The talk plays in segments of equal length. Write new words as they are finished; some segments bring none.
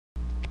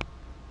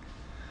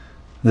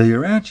The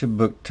Urantia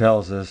book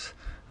tells us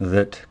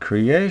that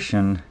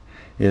creation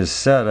is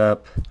set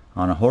up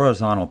on a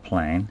horizontal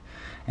plane,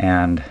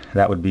 and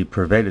that would be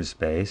pervaded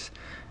space,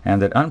 and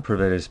that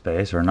unpervaded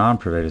space or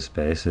non-pervaded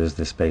space is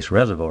the space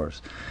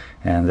reservoirs,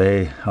 and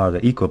they are the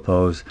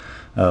equipose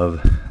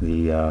of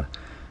the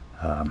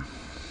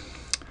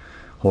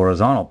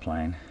horizontal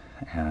plane,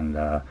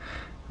 and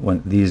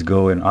when these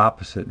go in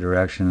opposite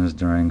directions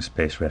during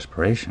space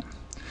respiration.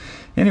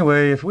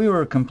 Anyway, if we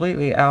were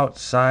completely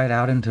outside,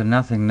 out into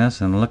nothingness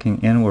and looking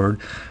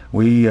inward,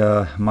 we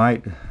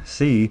might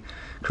see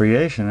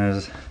creation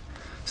as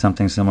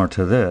something similar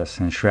to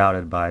this,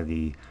 enshrouded by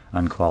the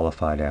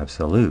unqualified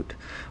absolute.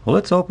 Well,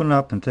 let's open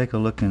up and take a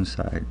look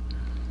inside.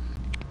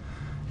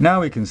 Now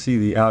we can see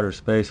the outer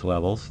space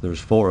levels. There's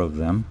 4 of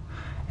them,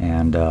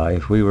 and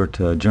if we were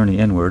to journey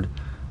inward,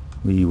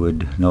 we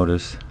would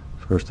notice,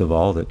 first of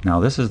all, that now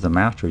this is the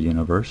master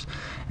universe,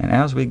 and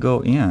as we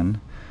go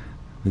in,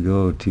 we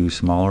go to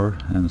smaller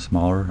and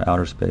smaller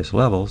outer space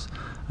levels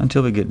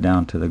until we get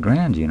down to the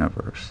grand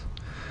universe.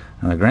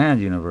 Now the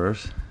grand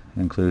universe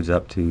includes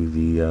up to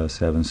the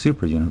 7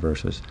 super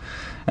universes.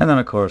 And then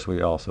of course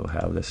we also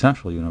have the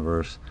central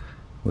universe,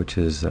 which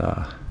is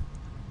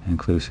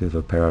inclusive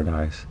of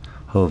paradise,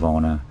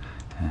 Havona,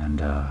 and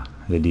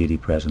the deity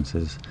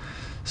presences.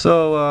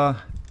 So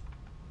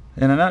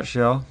in a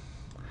nutshell,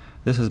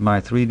 this is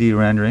my 3D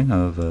rendering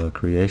of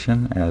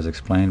creation as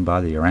explained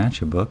by the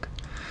Urantia book.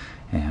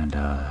 And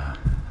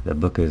the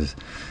book is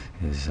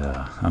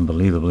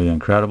unbelievably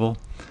incredible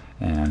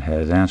and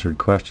has answered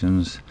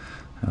questions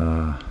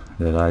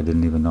that I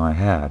didn't even know I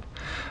had.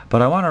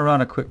 But I want to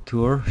run a quick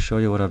tour, show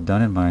you what I've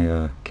done in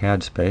my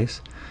CAD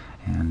space,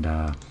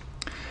 and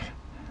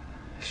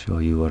show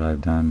you what I've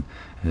done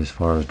as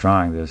far as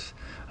drawing this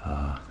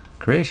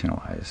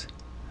creation-wise,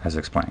 as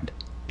explained.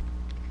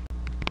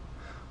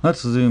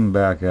 Let's zoom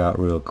back out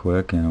real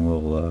quick, and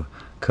we'll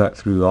cut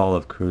through all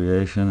of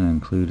creation,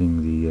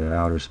 including the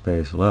outer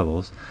space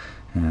levels,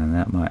 and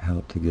that might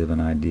help to give an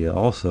idea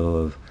also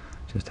of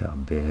just how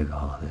big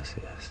all of this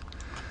is.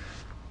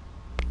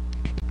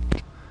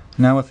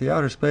 Now with the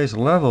outer space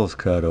levels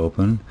cut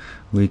open,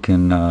 we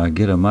can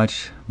get a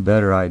much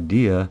better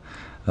idea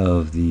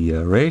of the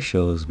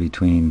ratios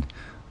between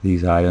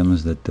these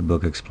items that the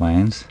book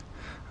explains.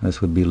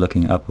 This would be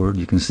looking upward.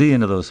 You can see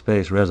into those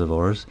space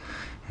reservoirs,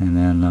 and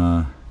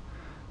then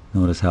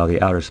notice how the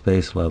outer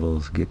space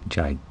levels get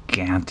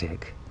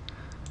gigantic.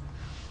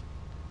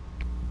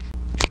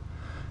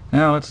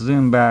 Now let's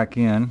zoom back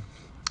in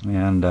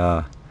and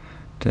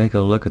take a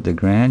look at the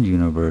grand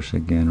universe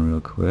again real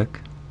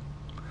quick.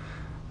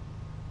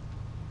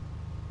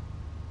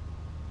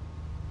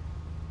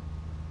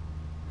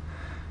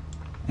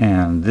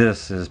 And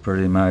this is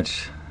pretty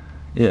much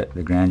it,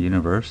 the grand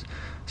universe,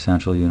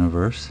 central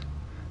universe.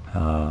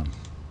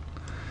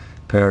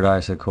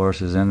 Paradise, of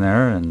course, is in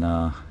there,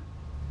 and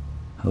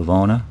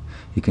Havona.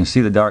 You can see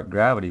the dark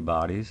gravity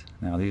bodies.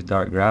 Now these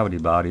dark gravity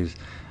bodies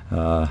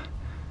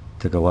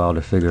took a while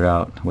to figure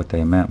out what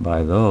they meant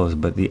by those,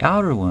 but the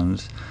outer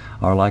ones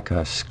are like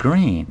a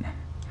screen,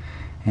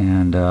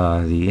 and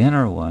the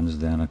inner ones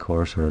then of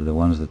course are the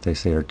ones that they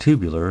say are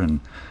tubular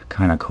and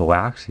kind of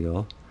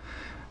coaxial.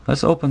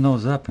 Let's open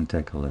those up and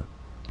take a look.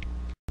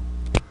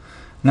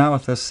 Now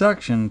with the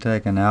section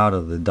taken out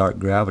of the dark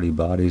gravity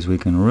bodies, we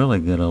can really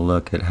get a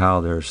look at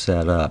how they're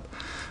set up.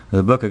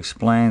 The book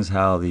explains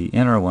how the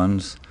inner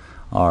ones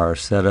are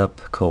set up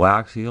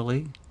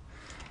coaxially,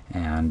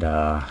 and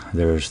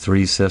there's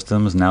 3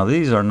 systems. Now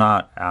these are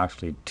not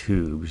actually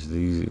tubes.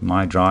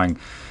 My drawing,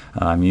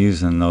 I'm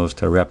using those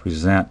to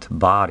represent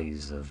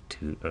bodies of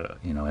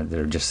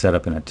they're just set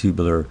up in a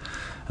tubular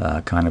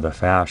kind of a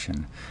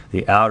fashion.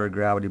 The outer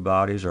gravity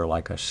bodies are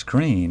like a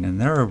screen,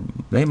 and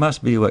they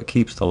must be what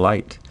keeps the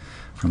light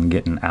from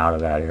getting out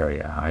of that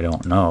area. I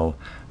don't know,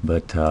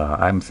 but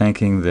I'm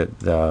thinking that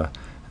the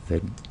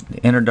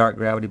inner dark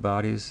gravity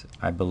bodies,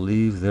 I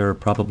believe they're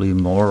probably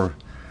more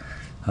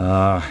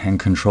in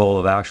control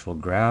of actual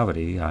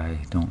gravity. I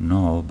don't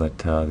know, but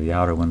the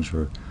outer ones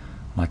were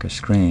like a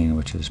screen,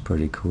 which is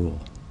pretty cool.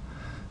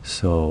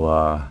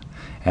 So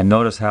and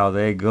notice how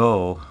they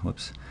go,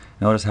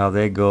 notice how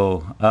they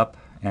go up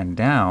and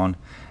down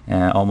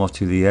and almost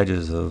to the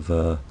edges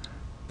of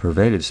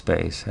pervaded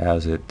space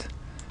as it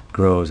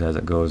grows, as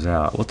it goes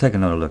out. We'll take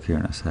another look here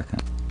in a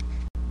second.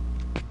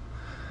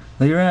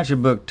 The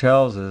Urantia book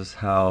tells us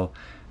how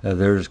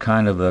there's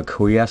kind of a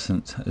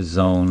quiescent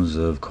zones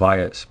of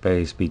quiet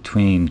space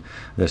between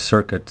the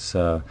circuits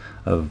of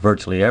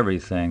virtually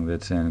everything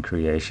that's in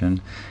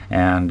creation,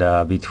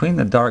 and between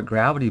the dark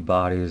gravity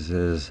bodies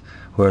is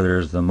where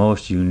there's the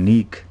most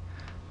unique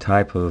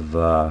type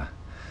of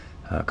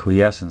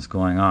quiescence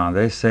going on.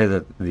 They say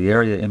that the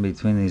area in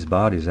between these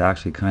bodies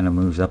actually kind of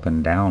moves up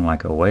and down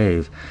like a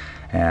wave,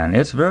 and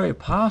it's very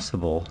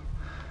possible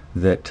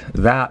that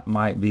that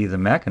might be the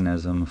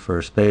mechanism for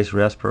space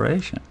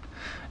respiration.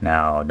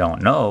 Now,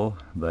 don't know,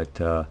 but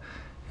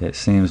it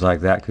seems like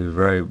that could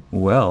very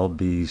well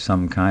be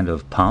some kind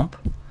of pump.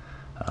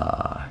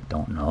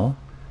 Don't know.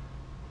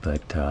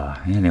 But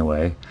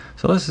anyway,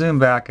 so let's zoom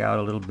back out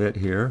a little bit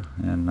here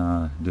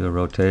and do a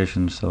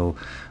rotation so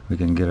we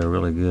can get a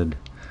really good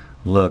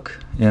look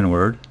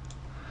inward,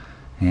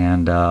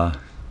 and go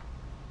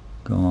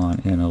on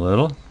in a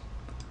little.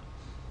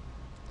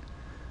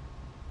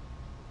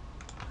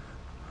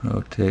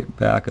 Rotate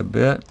back a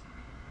bit,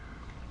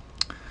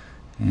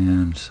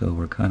 and so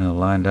we're kind of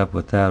lined up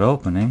with that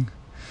opening.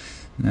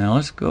 Now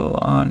let's go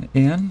on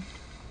in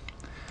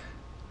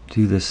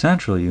to the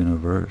central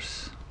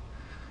universe.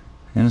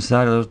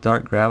 Inside of those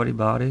dark gravity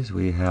bodies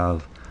we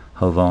have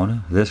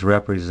Havona. This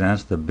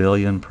represents the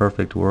billion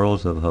perfect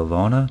worlds of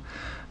Havona.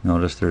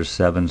 Notice there's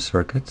 7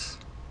 circuits.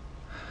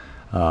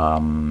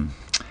 And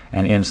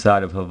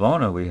inside of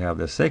Havona we have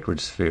the sacred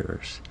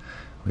spheres.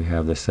 We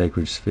have the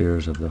sacred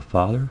spheres of the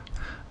Father,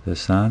 the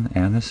Son,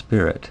 and the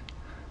Spirit.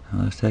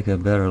 Now let's take a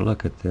better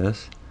look at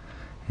this.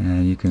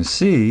 And you can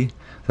see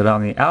that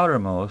on the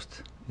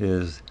outermost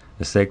is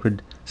the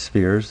sacred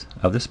spheres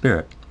of the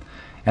Spirit.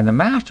 And the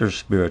master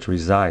spirits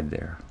reside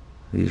there.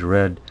 These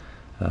red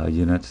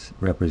units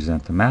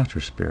represent the master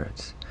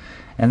spirits.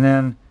 And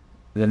then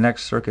the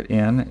next circuit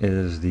in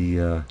is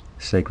the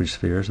sacred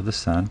spheres of the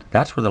sun.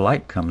 That's where the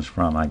light comes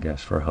from, I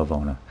guess, for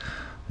Havona,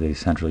 the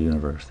central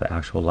universe. The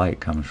actual light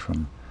comes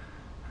from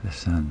the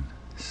sun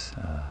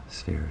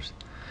spheres.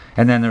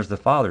 And then there's the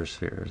Father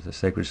spheres, the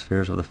sacred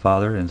spheres of the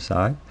Father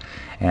inside.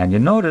 And you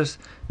notice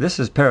this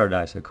is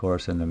paradise, of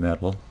course, in the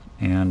middle.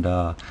 And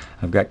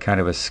I've got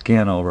kind of a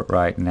skin over it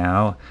right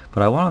now,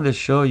 but I wanted to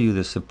show you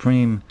the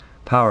supreme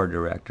power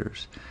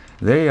directors.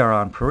 They are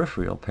on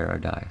peripheral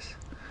paradise.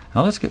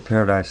 Now let's get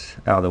paradise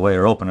out of the way,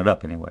 or open it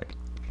up anyway.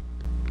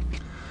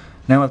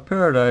 Now with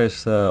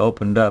paradise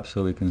opened up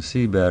so we can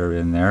see better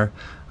in there,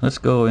 let's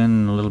go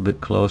in a little bit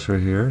closer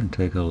here and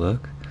take a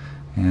look.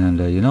 And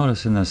you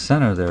notice in the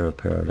center there of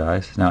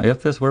paradise, now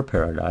if this were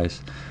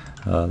paradise,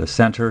 the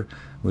center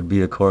would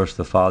be, of course,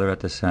 the Father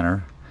at the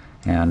center.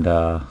 And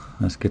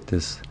let's get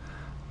this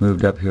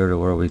moved up here to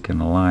where we can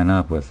line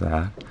up with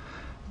that.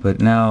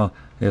 But now,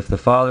 if the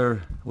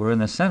Father were in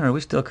the center,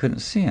 we still couldn't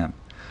see him,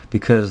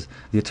 because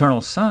the eternal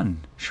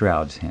Son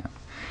shrouds him.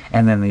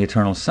 And then the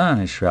eternal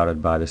Son is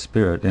shrouded by the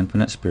Spirit,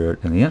 infinite Spirit.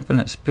 And the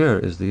infinite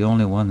Spirit is the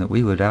only one that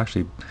we would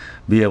actually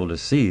be able to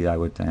see, I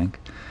would think,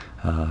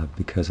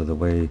 because of the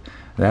way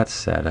that's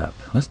set up.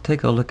 Let's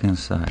take a look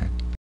inside.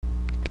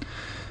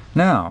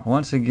 Now,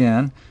 once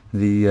again,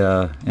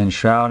 the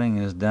enshrouding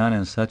is done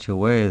in such a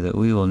way that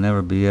we will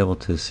never be able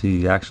to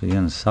see actually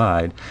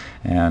inside.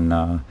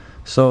 And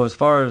so as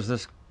far as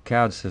this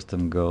CAD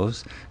system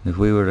goes, if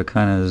we were to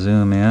kind of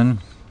zoom in,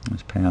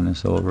 let's pan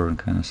this over and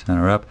kind of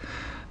center up,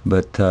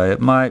 but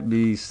it might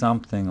be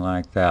something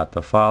like that.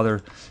 The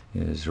Father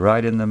is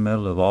right in the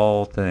middle of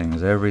all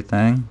things,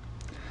 everything,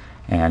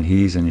 and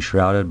he's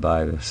enshrouded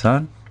by the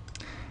Son,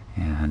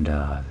 and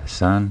the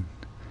Son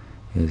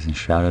is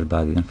enshrouded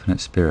by the infinite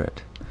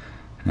Spirit.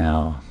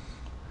 Now,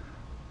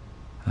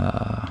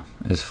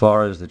 as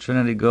far as the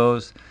Trinity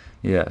goes,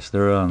 yes,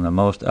 they're on the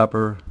most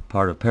upper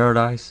part of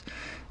paradise.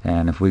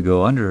 And if we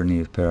go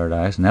underneath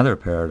paradise, nether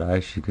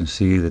paradise, you can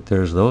see that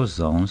there's those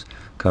zones.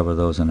 Cover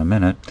those in a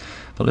minute.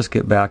 But let's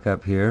get back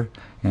up here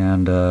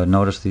and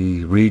notice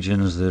the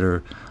regions that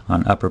are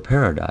on upper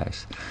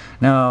paradise.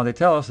 Now, they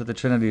tell us that the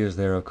Trinity is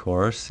there, of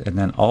course, and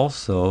then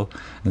also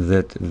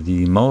that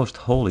the most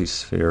holy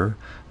sphere,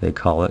 they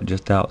call it,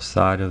 just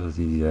outside of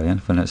the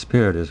infinite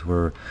Spirit, is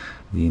where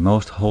the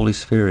most holy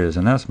sphere is,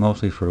 and that's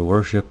mostly for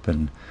worship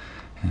and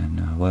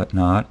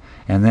whatnot.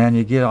 And then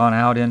you get on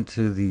out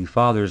into the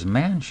Father's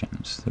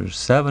mansions. There's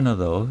 7 of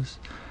those,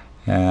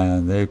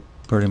 and they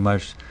pretty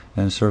much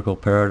encircle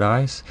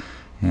paradise.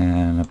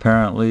 And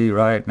apparently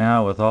right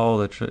now, with all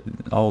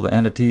the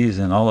entities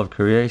and all of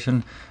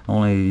creation,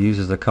 only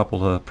uses a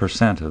couple of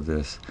 % of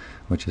this,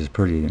 which is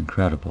pretty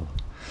incredible.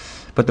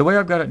 But the way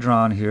I've got it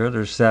drawn here,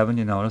 there's 7,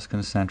 you notice,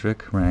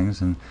 concentric rings,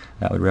 and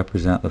that would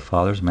represent the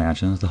Father's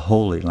mansions, the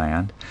Holy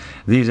Land.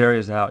 These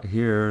areas out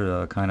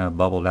here, kind of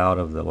bubbled out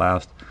of the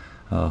last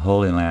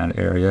Holy Land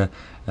area,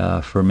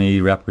 for me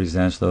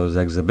represents those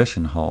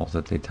exhibition halls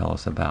that they tell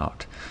us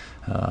about.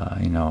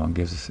 And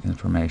gives us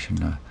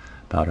information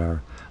about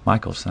our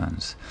Michael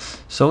sons.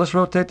 So let's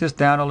rotate this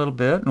down a little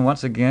bit, and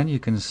once again you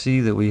can see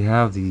that we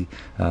have the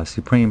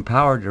supreme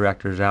power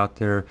directors out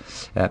there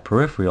at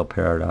peripheral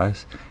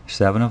paradise,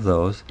 7 of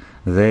those.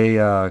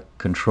 They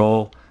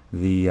control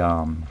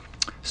the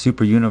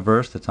super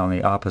universe that's on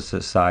the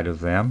opposite side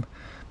of them,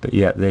 but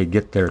yet they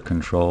get their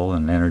control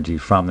and energy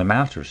from the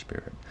Master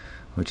Spirit,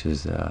 which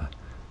is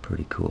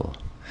pretty cool.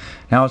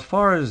 Now, as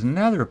far as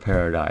nether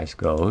paradise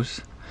goes,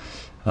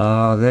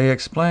 they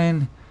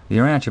explain, the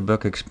Urantia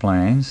book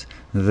explains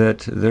that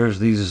there's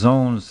these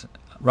zones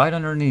right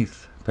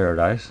underneath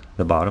paradise,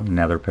 the bottom,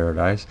 nether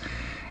paradise,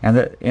 and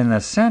that in the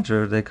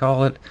center they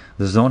call it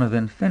the zone of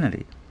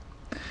infinity.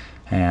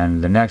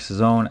 And the next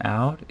zone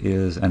out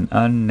is an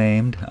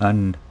unnamed,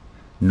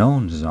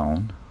 unknown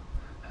zone,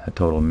 a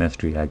total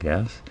mystery, I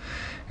guess.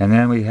 And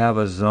then we have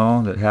a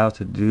zone that has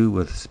to do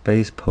with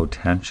space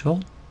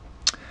potential,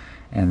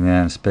 and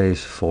then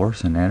space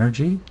force and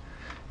energy.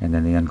 and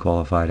then the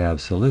unqualified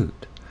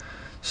absolute.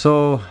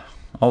 So,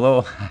 although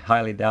I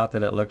highly doubt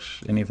that it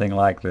looks anything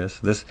like this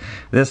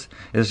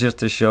is just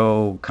to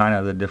show kind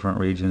of the different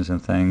regions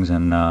and things,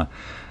 and the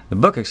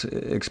book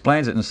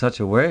explains it in such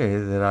a way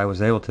that I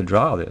was able to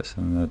draw this.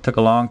 And it took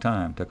a long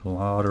time, took a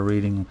lot of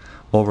reading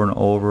over and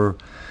over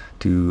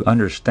to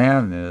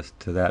understand this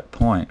to that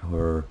point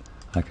where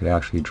I could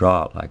actually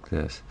draw it like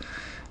this.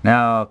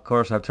 Now, of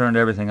course, I've turned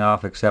everything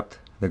off except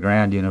the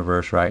grand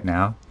universe right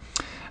now,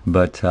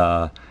 but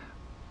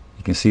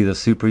you can see the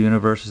super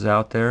universes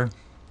out there,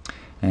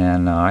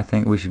 and I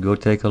think we should go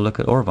take a look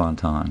at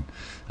Orvonton,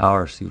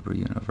 our super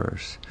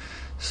universe.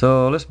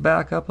 So let's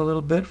back up a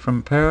little bit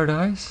from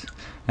Paradise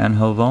and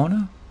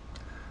Havona,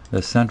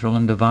 the central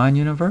and divine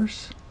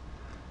universe,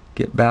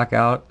 get back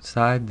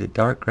outside the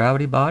dark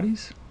gravity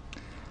bodies,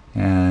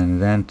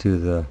 and then to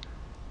the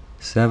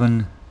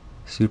 7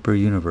 super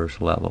universe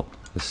level,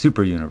 the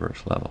super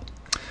universe level.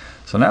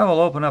 So now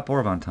we'll open up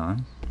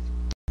Orvonton.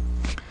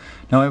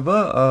 Now I've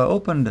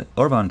opened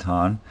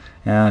Orvonton,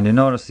 and you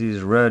notice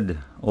these red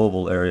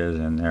oval areas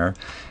in there.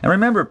 And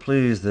remember,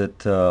 please, that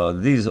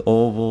these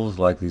ovals,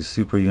 like these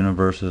super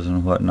universes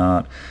and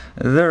whatnot,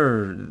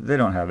 they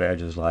don't have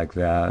edges like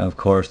that. Of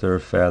course, they're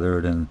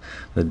feathered, and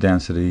the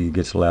density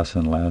gets less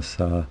and less.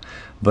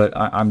 But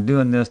I'm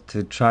doing this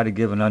to try to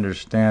give an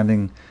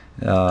understanding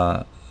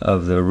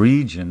of the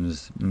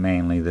regions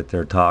mainly that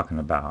they're talking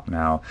about.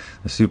 Now,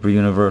 the super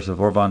universe of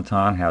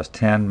Orvonton has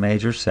 10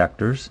 major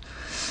sectors,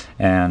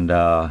 and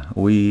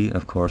we,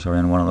 of course, are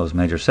in one of those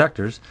major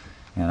sectors,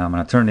 and I'm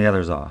going to turn the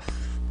others off.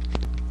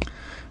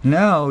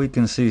 Now we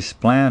can see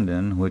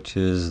Splandon, which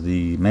is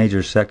the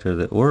major sector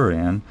that we're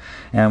in,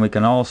 and we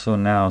can also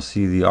now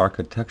see the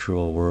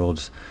architectural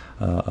worlds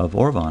of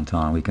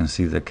Orvonton. We can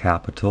see the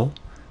capital,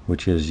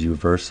 which is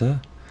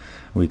Uversa.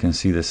 We can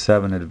see the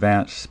 7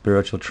 advanced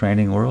spiritual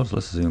training worlds.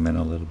 Let's zoom in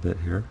a little bit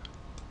here.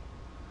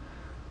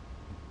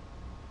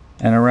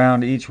 And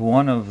around each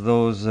one of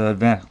those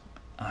advanced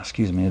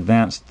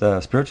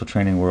spiritual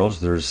training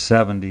worlds, there's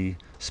 70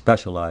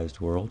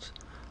 specialized worlds.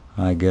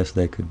 I guess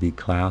they could be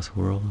class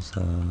worlds,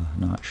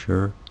 not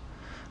sure.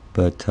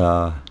 But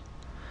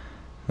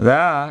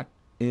that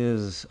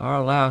is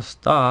our last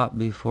stop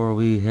before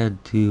we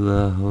head to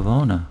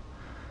Havona.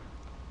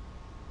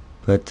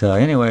 But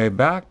anyway,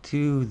 back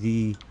to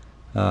the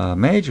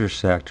major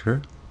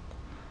sector,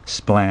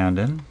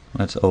 Splandon.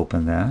 Let's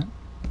open that.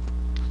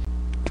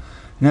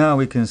 Now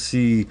we can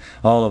see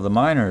all of the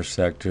minor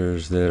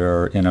sectors that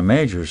are in a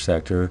major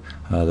sector.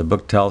 The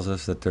book tells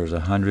us that there's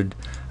 100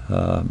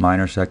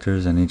 minor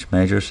sectors in each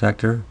major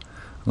sector.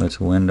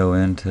 Let's window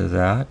into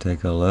that,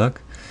 take a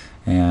look.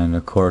 And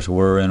of course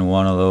we're in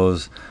one of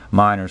those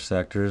minor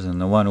sectors,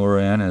 and the one we're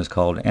in is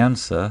called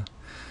Ensa,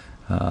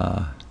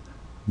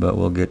 but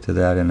we'll get to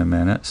that in a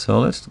minute. So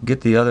let's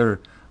get the other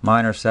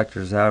minor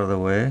sectors out of the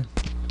way.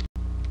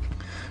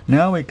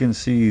 Now we can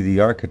see the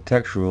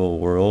architectural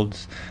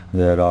worlds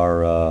that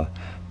are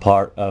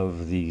part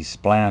of the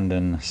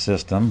Splandon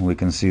system. We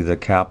can see the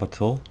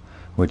capital,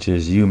 which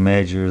is U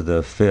major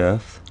the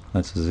 5th.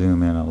 Let's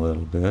zoom in a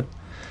little bit.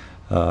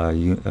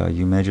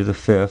 U major the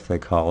 5th, they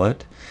call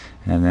it.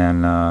 And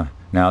then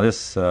now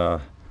this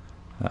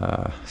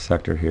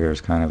sector here is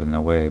kind of in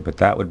the way, but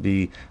that would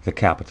be the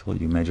capital,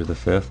 U major the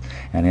 5th,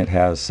 and it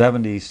has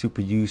 70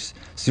 super universe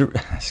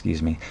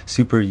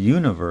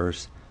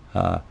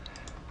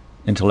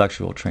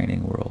intellectual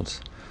training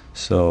worlds.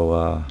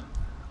 So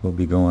we'll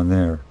be going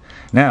there.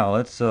 Now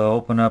let's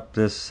open up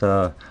this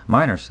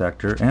minor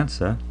sector,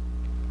 Ensa.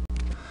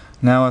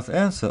 Now with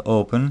Ensa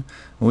open,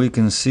 we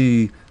can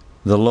see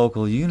the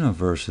local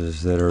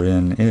universes that are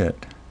in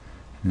it.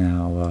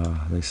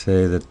 Now they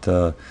say that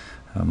a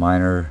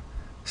minor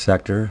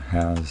sector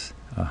has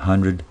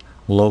 100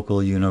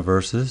 local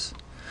universes.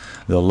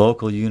 The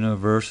local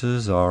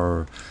universes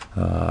are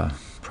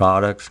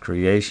products,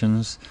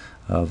 creations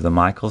of the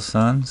Michael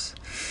sons.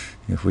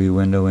 If we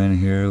window in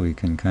here, we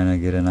can kind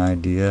of get an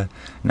idea.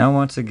 Now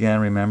once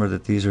again, remember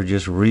that these are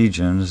just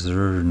regions.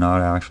 They're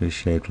not actually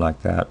shaped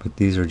like that, but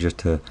these are just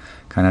to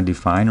kind of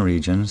define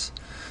regions.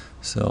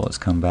 So let's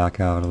come back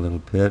out a little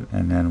bit,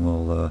 and then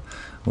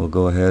we'll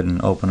go ahead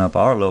and open up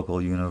our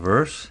local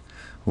universe,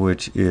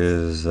 which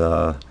is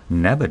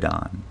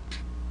Nebadon.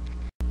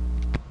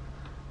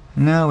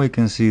 Now we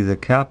can see the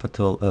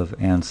capital of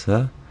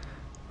Ensa,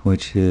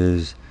 which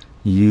is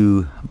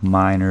U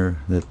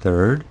minor the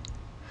 3rd,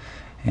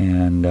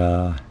 and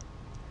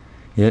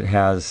it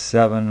has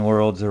 7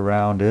 worlds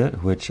around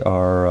it, which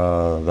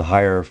are the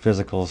higher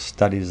physical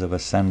studies of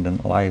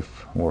ascendant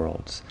life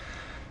worlds,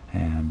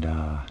 and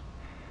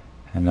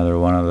another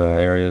one of the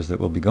areas that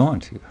we'll be going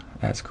to.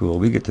 That's cool.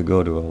 We get to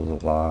go to a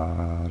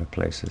lot of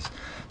places.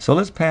 So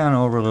let's pan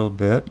over a little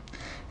bit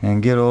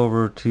and get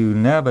over to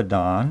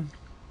Nebadon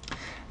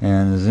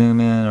and zoom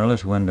in, or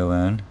let's window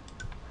in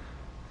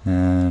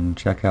and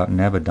check out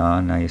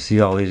Nebadon. Now you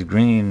see all these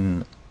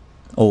green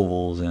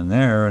ovals in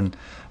there, and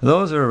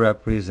those are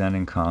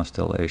representing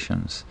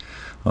constellations.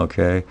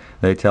 Okay,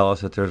 they tell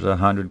us that there's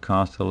 100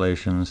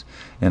 constellations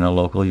in a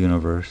local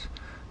universe.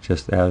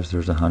 just as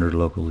there's 100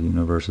 local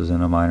universes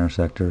in a minor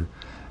sector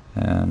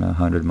and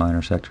 100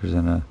 minor sectors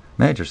in a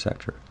major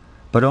sector,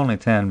 but only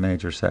 10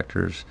 major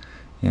sectors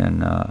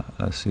in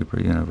a super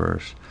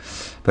universe.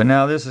 But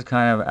now this is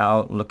kind of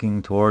out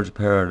looking towards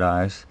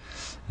paradise.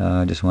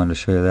 I just wanted to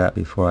show you that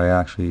before I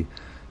actually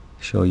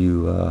show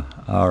you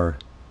our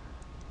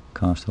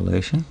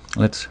constellation.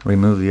 Let's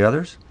remove the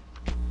others.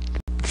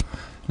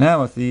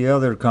 Now with the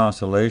other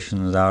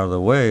constellations out of the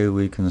way,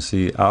 we can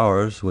see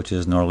ours, which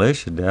is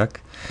Norlatiadek,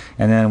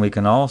 and then we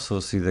can also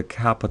see the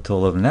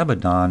capital of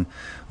Nebadon,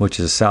 which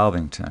is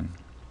Salvington.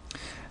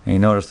 And you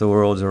notice the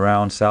worlds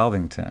around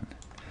Salvington.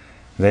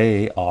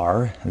 They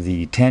are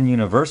the 10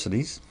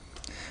 universities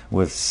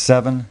with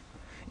 7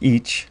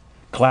 each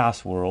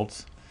class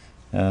worlds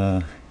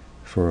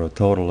for a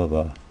total of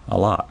a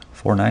lot,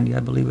 490 I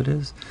believe it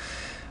is.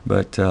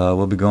 But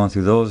we'll be going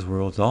through those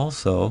worlds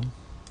also.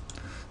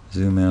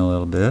 Zoom in a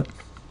little bit,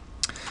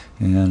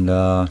 and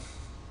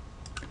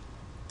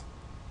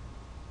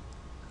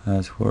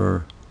that's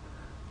where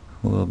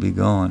we'll be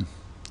going.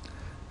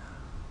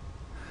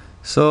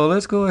 So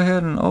let's go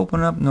ahead and open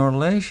up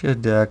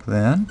Norlatiadek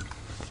then.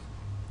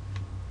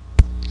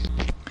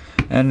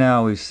 And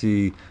now we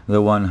see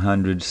the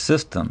 100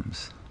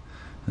 systems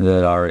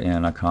that are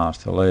in a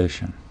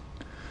constellation.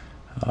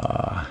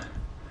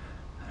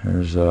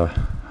 There's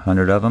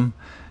 100 of them,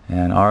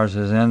 and ours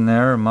is in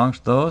there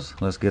amongst those.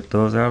 Let's get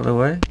those out of the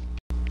way.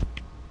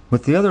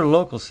 With the other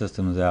local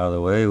systems out of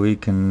the way, we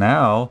can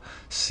now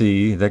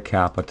see the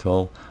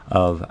capital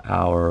of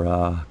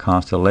our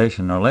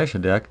constellation,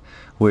 Norlatiadek,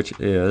 which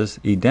is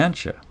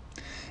Edentia.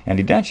 And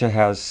Edentia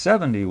has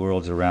 70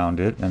 worlds around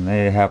it, and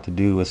they have to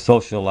do with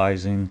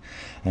socializing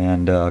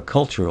and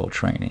cultural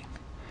training.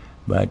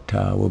 But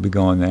we'll be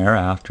going there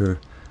after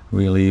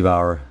we leave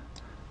our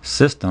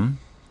system,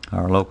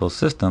 our local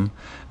system.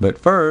 But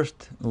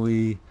first,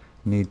 we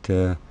need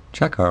to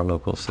check our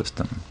local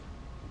system.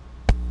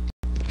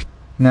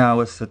 Now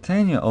with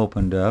Satania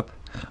opened up,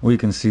 we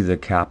can see the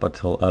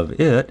capital of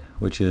it,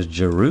 which is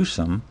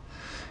Jerusalem,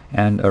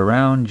 and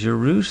around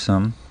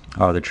Jerusalem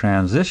are the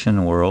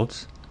transition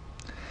worlds,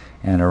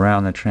 and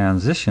around the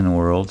transition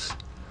worlds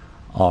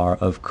are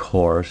of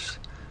course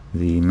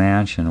the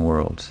mansion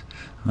worlds.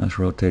 Let's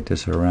rotate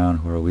this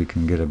around where we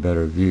can get a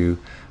better view.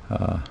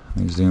 Let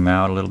me zoom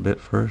out a little bit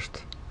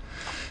first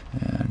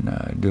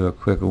and do a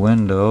quick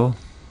window.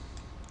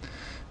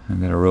 I'm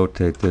going to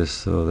rotate this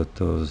so that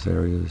those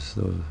areas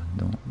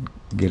don't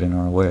get in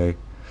our way.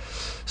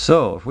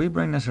 So if we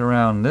bring this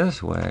around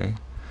this way,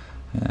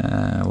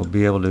 we'll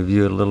be able to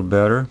view it a little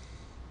better.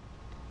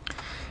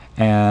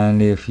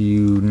 And if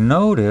you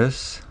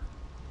notice,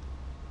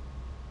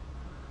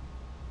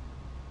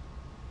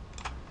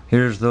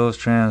 here's those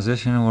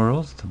transition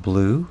worlds, the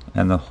blue,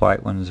 and the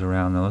white ones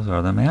around those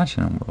are the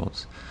mansion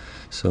worlds.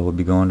 So we'll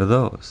be going to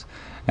those.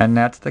 And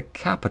that's the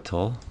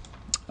capital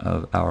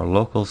of our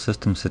local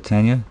system,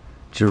 Satania,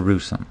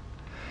 Jerusalem.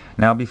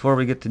 Now before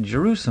we get to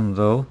Jerusalem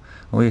though,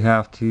 we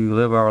have to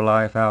live our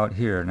life out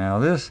here. Now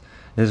this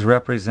is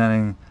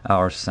representing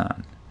our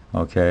sun,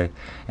 okay?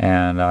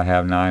 And I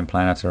have 9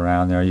 planets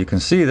around there. You can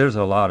see there's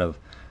a lot of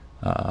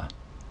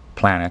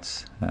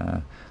planets.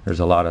 There's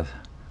a lot of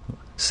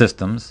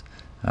systems.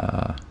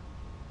 I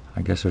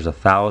guess there's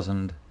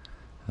 1,000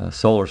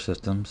 solar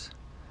systems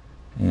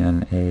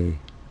in a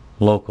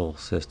local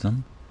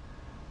system.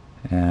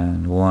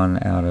 And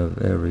 1 out of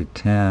every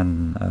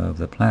 10 of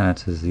the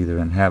planets is either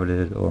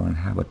inhabited or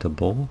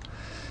inhabitable.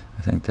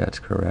 I think that's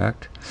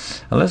correct.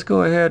 Now let's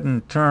go ahead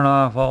and turn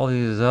off all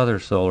these other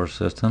solar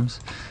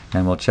systems,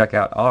 and we'll check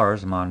out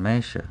ours,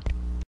 Monmatia.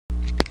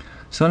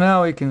 So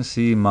now we can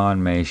see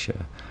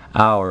Monmatia,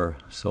 our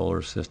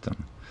solar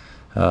system.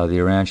 The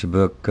Urantia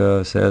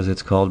book says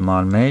it's called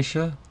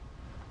Monmatia,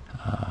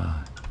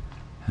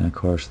 and of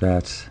course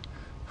that's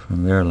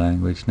from their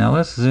language. Now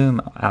let's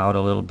zoom out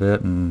a little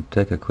bit and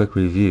take a quick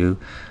review.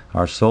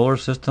 Our solar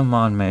system,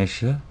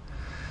 Monmatia.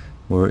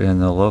 We're in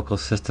the local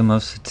system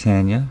of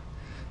Satania.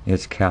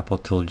 Its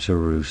capital,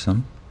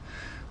 Jerusalem.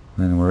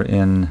 Then we're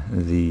in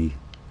the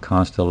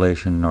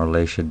constellation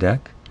Norlatiadek.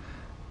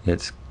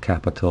 Its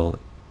capital,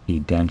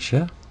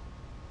 Edentia.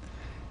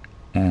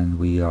 And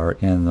we are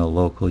in the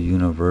local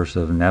universe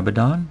of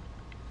Nebadon.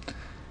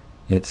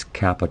 Its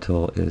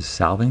capital is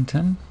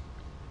Salvington,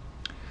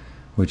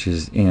 which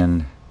is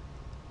in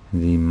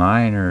the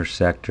minor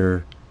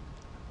sector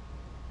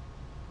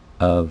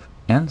of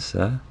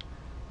Ensa,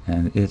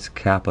 and its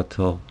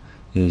capital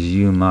is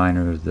U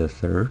minor the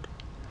third.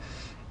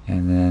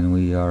 And then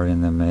we are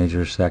in the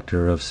major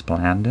sector of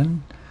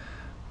Splandon,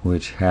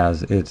 which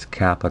has its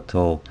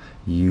capital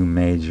U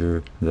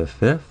major the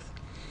fifth.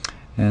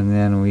 And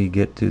then we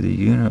get to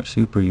the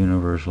super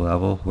universe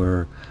level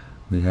where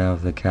we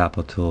have the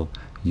capital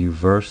U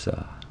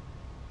Versa.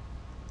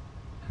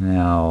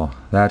 Now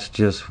that's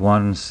just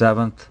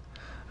 1/7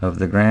 of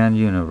the grand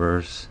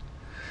universe,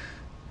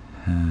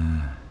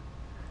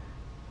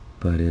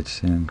 but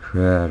it's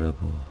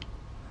incredible.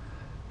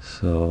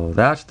 So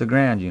that's the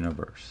grand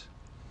universe.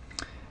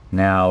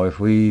 Now if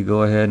we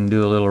go ahead and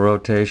do a little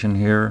rotation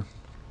here,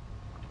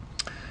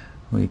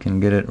 we can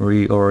get it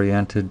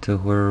reoriented to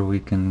where we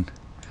can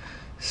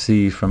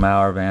see from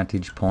our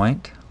vantage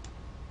point.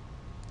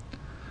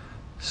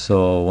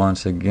 So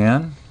once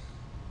again,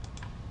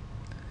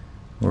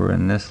 we're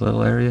in this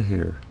little area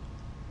here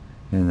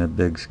in the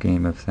big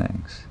scheme of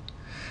things.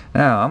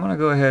 Now I'm going to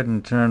go ahead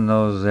and turn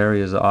those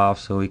areas off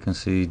so we can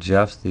see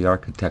just the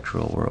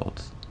architectural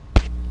worlds.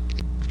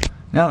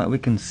 Now that we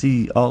can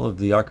see all of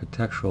the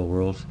architectural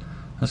worlds,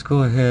 let's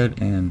go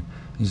ahead and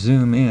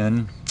zoom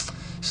in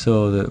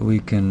so that we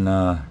can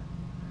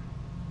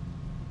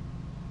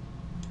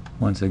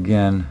once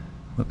again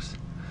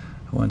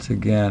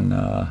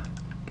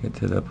get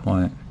to the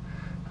point,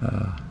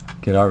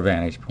 get our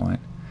vantage point.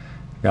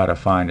 Gotta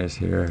find us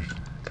here.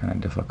 Kind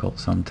of difficult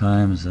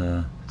sometimes.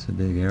 It's a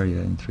big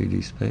area in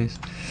 3D space,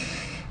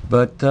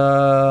 but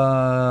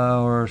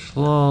we're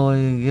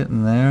slowly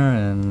getting there,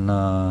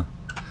 and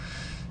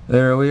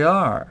there we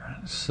are.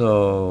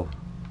 So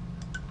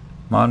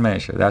Mon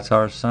MEAGHER, that's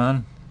our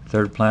sun.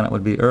 Third planet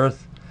would be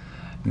Earth.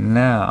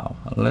 Now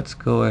let's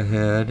go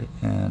ahead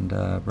and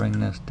bring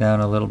this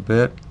down a little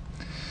bit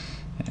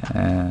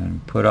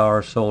and put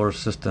our solar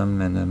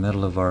system in the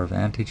middle of our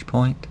vantage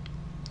point.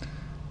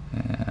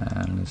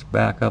 And let's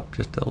back up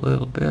just a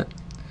little bit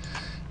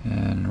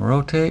and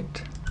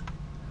rotate,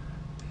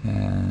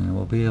 and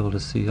we'll be able to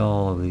see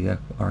all of the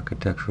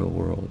architectural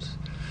worlds.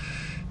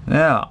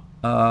 Now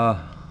the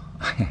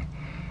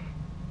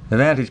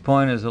vantage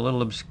point is a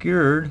little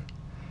obscured,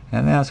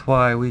 and that's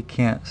why we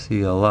can't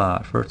see a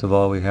lot. First of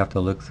all, we have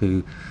to look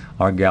through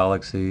our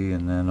galaxy,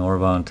 and then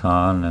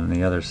Orvanton, and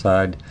the other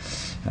side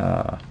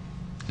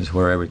is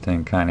where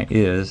everything kind of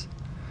is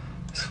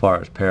as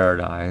far as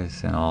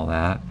paradise and all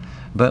that.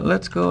 But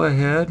let's go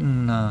ahead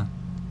and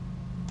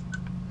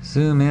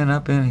zoom in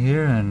up in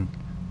here and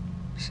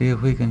see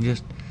if we can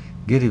just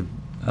get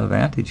a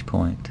vantage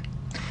point.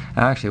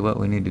 Actually, what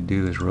we need to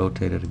do is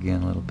rotate it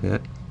again a little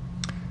bit,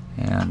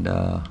 and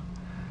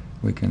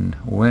we can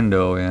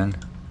window in,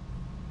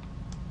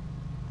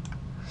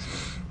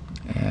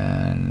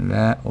 and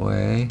that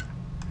way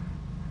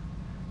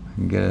we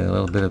can get a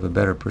little bit of a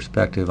better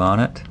perspective on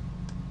it.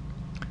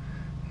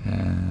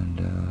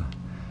 And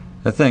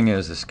the thing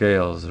is, the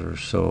scales are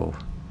so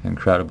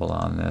incredible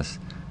on this.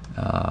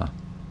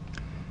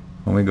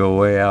 When we go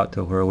way out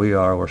to where we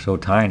are, we're so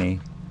tiny. You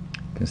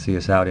can see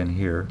us out in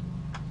here,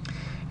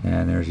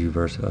 and there's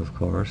Uversa, of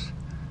course.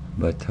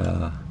 But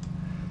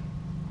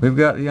we've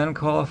got the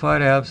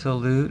unqualified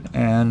absolute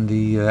and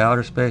the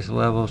outer space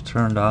levels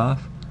turned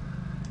off.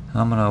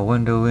 I'm going to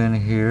window in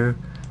here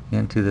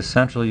into the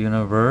central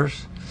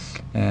universe,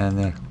 and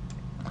then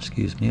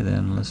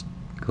let's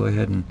go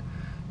ahead and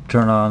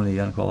turn on the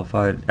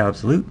unqualified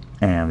absolute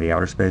and the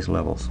outer space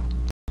levels.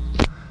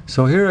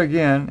 So here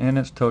again, in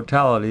its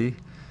totality,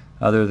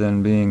 other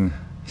than being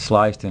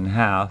sliced in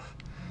half,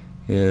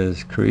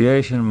 is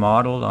creation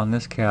modeled on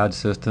this CAD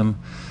system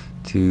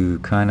to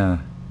kind of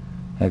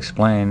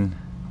explain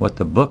what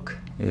the book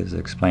is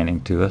explaining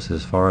to us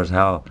as far as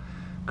how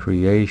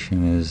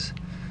creation is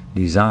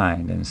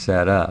designed and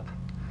set up.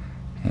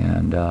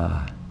 And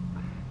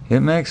it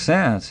makes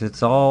sense.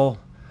 It's all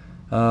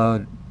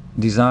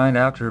designed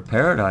after a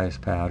paradise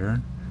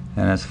pattern,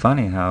 and it's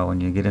funny how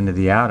when you get into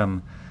the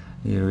atom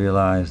you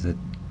realize that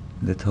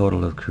the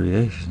total of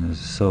creation is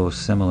so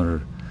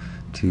similar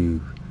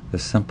to the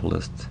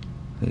simplest,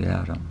 the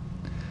atom.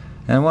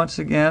 And once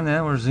again,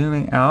 then we're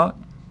zooming out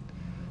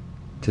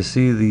to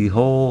see the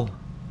whole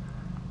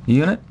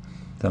unit,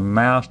 the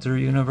master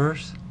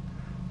universe,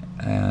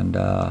 and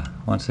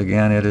once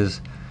again it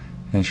is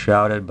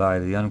enshrouded by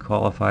the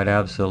unqualified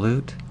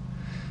absolute.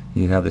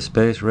 You have the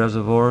space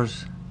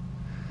reservoirs,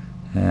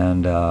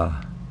 and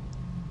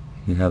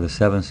you have the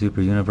 7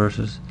 super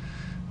universes.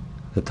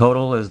 The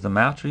total is the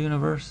master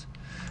universe.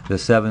 The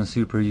 7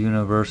 super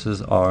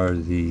universes are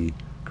the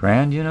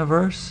grand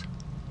universe.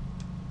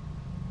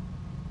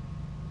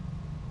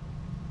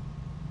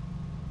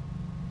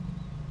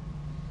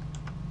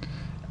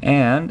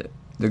 And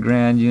the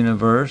grand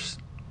universe,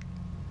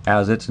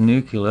 as its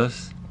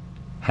nucleus,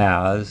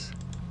 has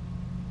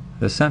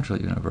the central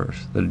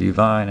universe, the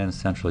divine and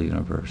central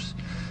universe,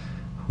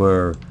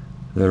 where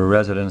the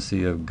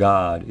residency of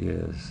God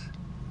is,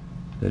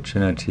 the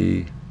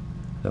Trinity,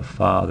 the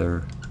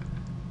Father,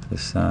 the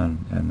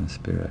Son, and the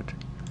Spirit.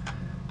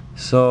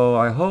 So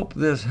I hope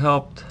this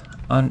helped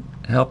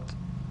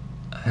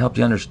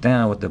you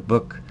understand what the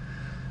book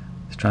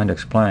is trying to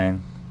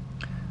explain.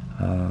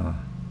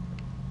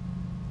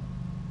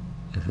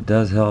 If it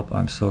does help,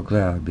 I'm so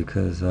glad,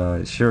 because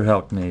it sure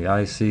helped me.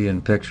 I see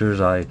in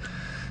pictures, I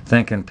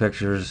think in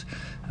pictures,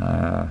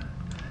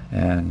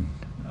 and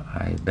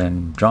I've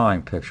been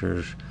drawing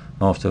pictures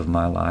most of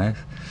my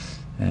life,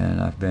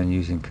 and I've been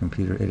using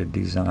computer-aided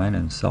design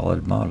and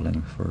solid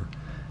modeling for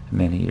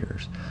many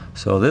years.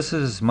 So this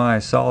is my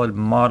solid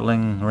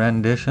modeling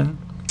rendition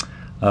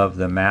of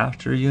the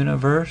master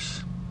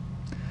universe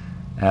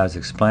as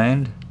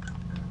explained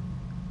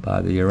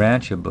by the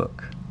Urantia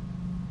book,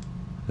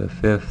 the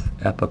 5th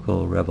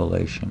epical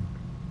revelation.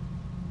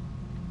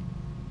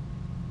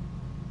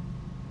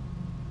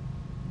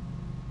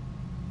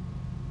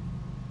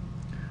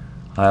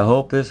 I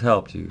hope this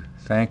helped you.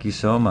 Thank you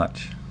so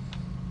much.